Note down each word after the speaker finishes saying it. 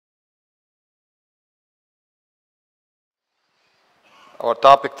Our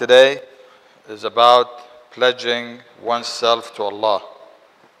topic today is about pledging oneself to Allah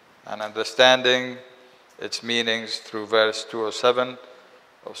and understanding its meanings through verse 207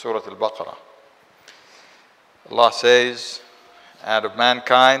 of Surah Al-Baqarah. Allah says, "And of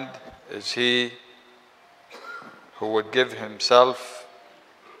mankind is he who would give himself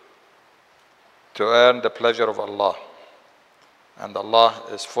to earn the pleasure of Allah, and Allah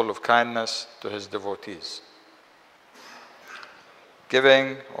is full of kindness to his devotees."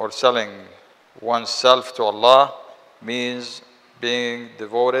 Giving or selling oneself to Allah means being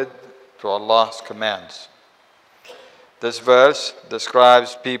devoted to Allah's commands. This verse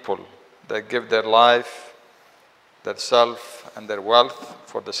describes people that give their life, their self, and their wealth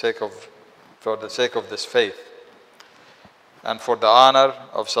for the sake of this faith and for the honor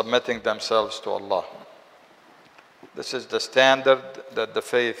of submitting themselves to Allah. This is the standard that the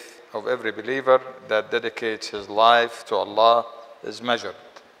faith of every believer that dedicates his life to Allah is measured.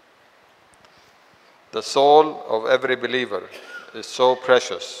 The soul of every believer is so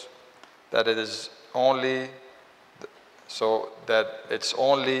precious that its only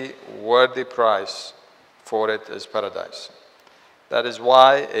worthy price for it is paradise. That is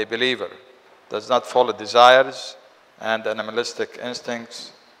why a believer does not follow desires and animalistic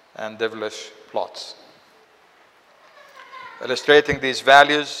instincts and devilish plots. Illustrating these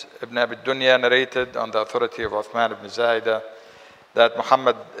values, Ibn Abi Dunya narrated on the authority of Uthman ibn Zaidah that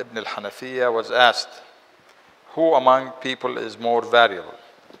Muhammad ibn al-Hanafiyyah was asked, "Who among people is more valuable?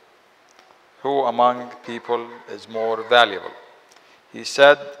 Who among people is more valuable?" He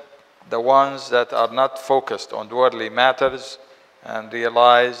said, "The ones that are not focused on worldly matters and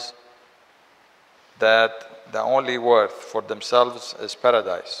realize that the only worth for themselves is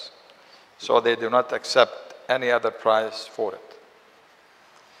paradise, so they do not accept any other price for it."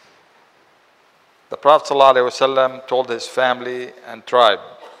 The Prophet ﷺ told his family and tribe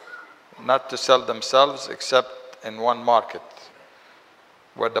not to sell themselves except in one market,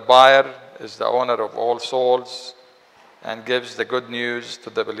 where the buyer is the owner of all souls and gives the good news to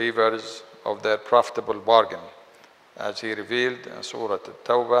the believers of their profitable bargain. As he revealed in Surah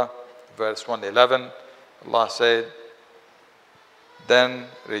At-Tawbah, verse 111, Allah said,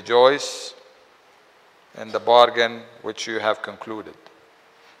 "Then rejoice in the bargain which you have concluded.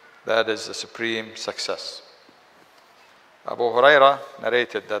 That is the supreme success." Abu Hurairah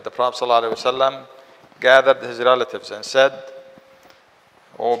narrated that the Prophet ﷺ gathered his relatives and said,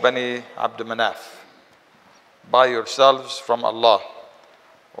 "O Bani Abd Manaf, buy yourselves from Allah.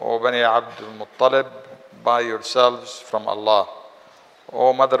 O Bani Abd al-Muttalib, buy yourselves from Allah.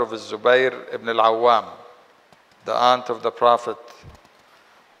 O mother of Zubayr ibn al-Awwam, the aunt of the Prophet,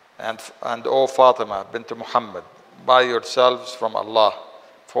 and O Fatima bint Muhammad, buy yourselves from Allah,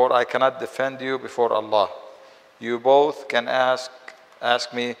 for I cannot defend you before Allah. You both can ask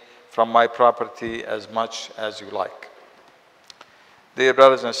me from my property as much as you like." Dear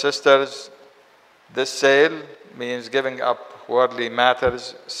brothers and sisters, this sale means giving up worldly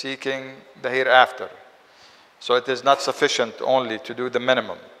matters, seeking the hereafter. So it is not sufficient only to do the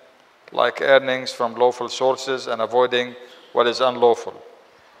minimum, like earnings from lawful sources and avoiding what is unlawful,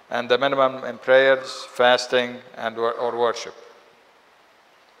 and the minimum in prayers, fasting, or worship.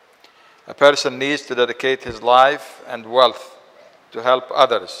 A person needs to dedicate his life and wealth to help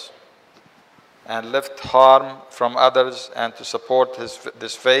others and lift harm from others, and to support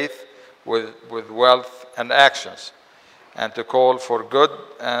this faith with wealth and actions, and to call for good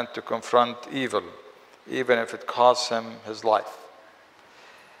and to confront evil, even if it costs him his life.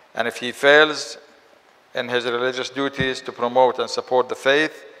 And if he fails in his religious duties to promote and support the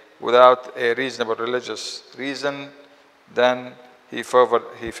faith without a reasonable religious reason, then he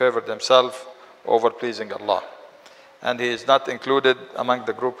favored himself over pleasing Allah. And he is not included among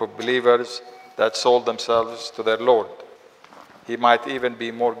the group of believers that sold themselves to their Lord. He might even be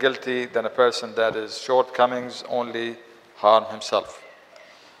more guilty than a person that his shortcomings only harm himself.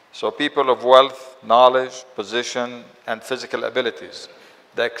 So people of wealth, knowledge, position, and physical abilities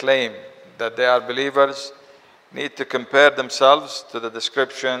that claim that they are believers need to compare themselves to the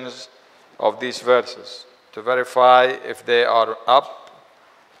descriptions of these verses to verify if they are up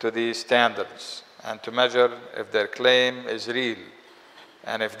to these standards, and to measure if their claim is real,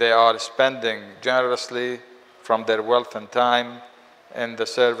 and if they are spending generously from their wealth and time in the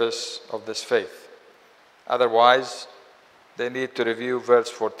service of this faith. Otherwise, they need to review verse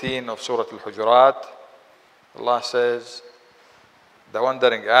 14 of Surah Al-Hujurat. Allah says, "The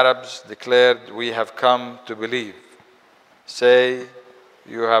wandering Arabs declared, 'We have come to believe.' Say,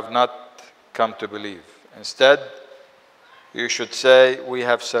 'You have not come to believe.' Instead, you should say, 'We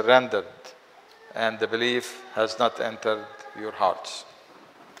have surrendered, and the belief has not entered your hearts.'"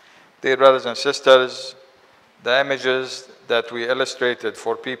 Dear brothers and sisters, the images that we illustrated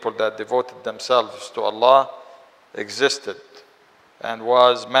for people that devoted themselves to Allah existed and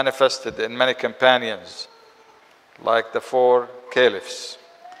was manifested in many companions, like the 4 caliphs.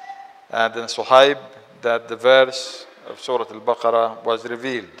 And in Suhaib, that the verse of Surah Al-Baqarah was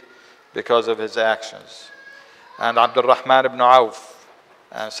revealed because of his actions. And Abdul Rahman ibn Auf,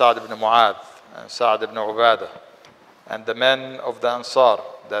 and Sa'd ibn Mu'adh, and Sa'd ibn Ubadah, and the men of the Ansar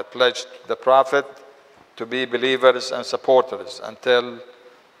that pledged the Prophet to be believers and supporters until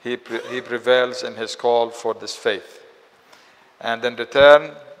he prevails in his call for this faith. And in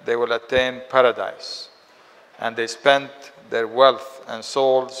return, they will attain paradise. And they spent their wealth and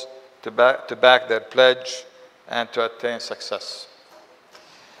souls to back their pledge and to attain success.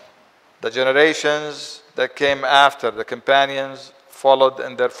 The generations that came after the companions followed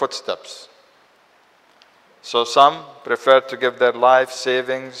in their footsteps. So some preferred to give their life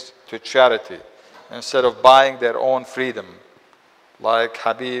savings to charity instead of buying their own freedom, like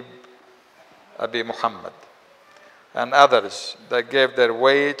Habib Abi Muhammad. And others that gave their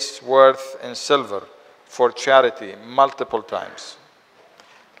weight's worth in silver for charity multiple times,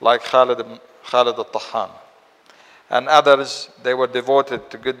 like Khalid al-Tahan. And others, they were devoted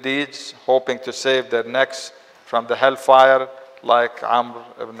to good deeds, hoping to save their necks from the hellfire, like Amr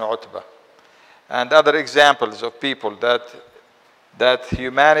ibn Utbah. And other examples of people that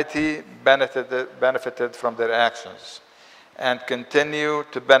humanity benefited from their actions and continue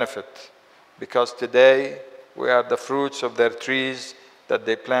to benefit, because today we are the fruits of their trees that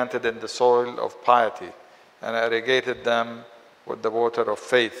they planted in the soil of piety and irrigated them with the water of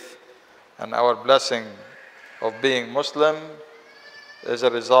faith. And our blessing of being Muslim is a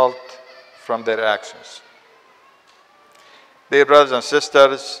result from their actions. Dear brothers and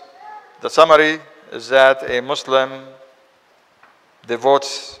sisters, the summary is that a Muslim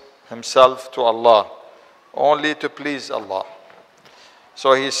devotes himself to Allah only to please Allah.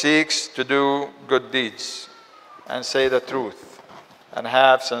 So he seeks to do good deeds and say the truth and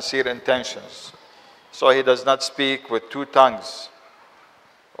have sincere intentions. So he does not speak with 2 tongues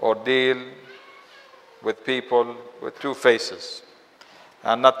or deal with people with 2 faces,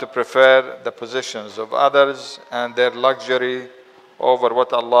 and not to prefer the positions of others and their luxury over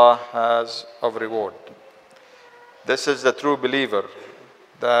what Allah has of reward. This is the true believer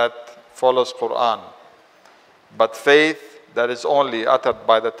that follows Quran. But faith that is only uttered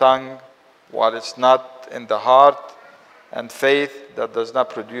by the tongue while it's not in the heart, and faith that does not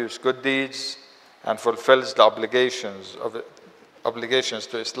produce good deeds and fulfills the obligations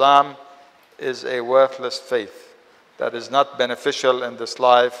to Islam, is a worthless faith that is not beneficial in this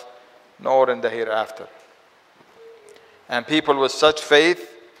life nor in the hereafter. And people with such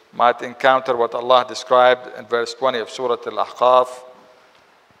faith might encounter what Allah described in verse 20 of Surah Al-Ahqaf.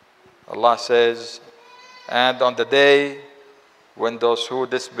 Allah says, and on the day when those who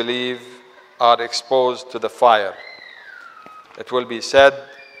disbelieve are exposed to the fire, it will be said,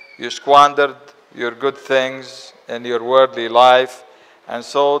 you squandered your good things in your worldly life and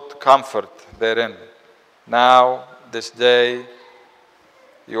sought comfort therein. Now, this day,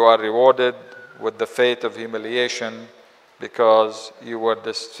 you are rewarded with the fate of humiliation, because you were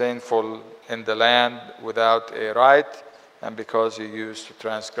disdainful in the land without a right, and because you used to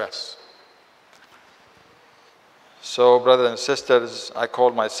transgress. So, brothers and sisters, I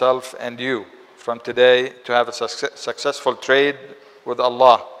call myself and you from today to have a successful trade with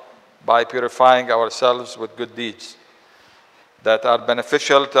Allah by purifying ourselves with good deeds that are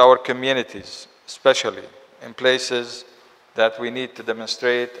beneficial to our communities, especially in places that we need to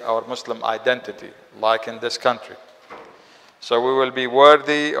demonstrate our Muslim identity, like in this country. So we will be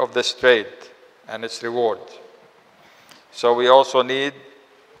worthy of this trade and its reward. So we also need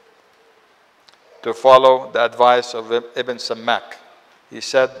to follow the advice of Ibn Sammak. He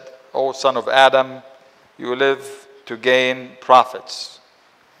said, O son of Adam, you live to gain profits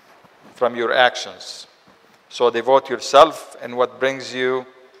from your actions. So devote yourself in what brings you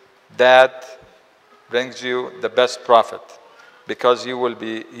the best profit, because you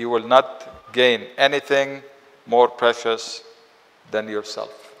will not gain anything more precious than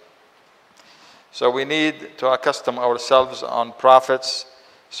yourself. So we need to accustom ourselves on profits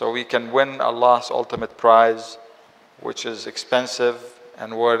so we can win Allah's ultimate prize, which is expensive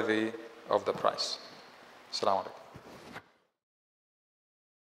and worthy of the price. Assalamu alaikum.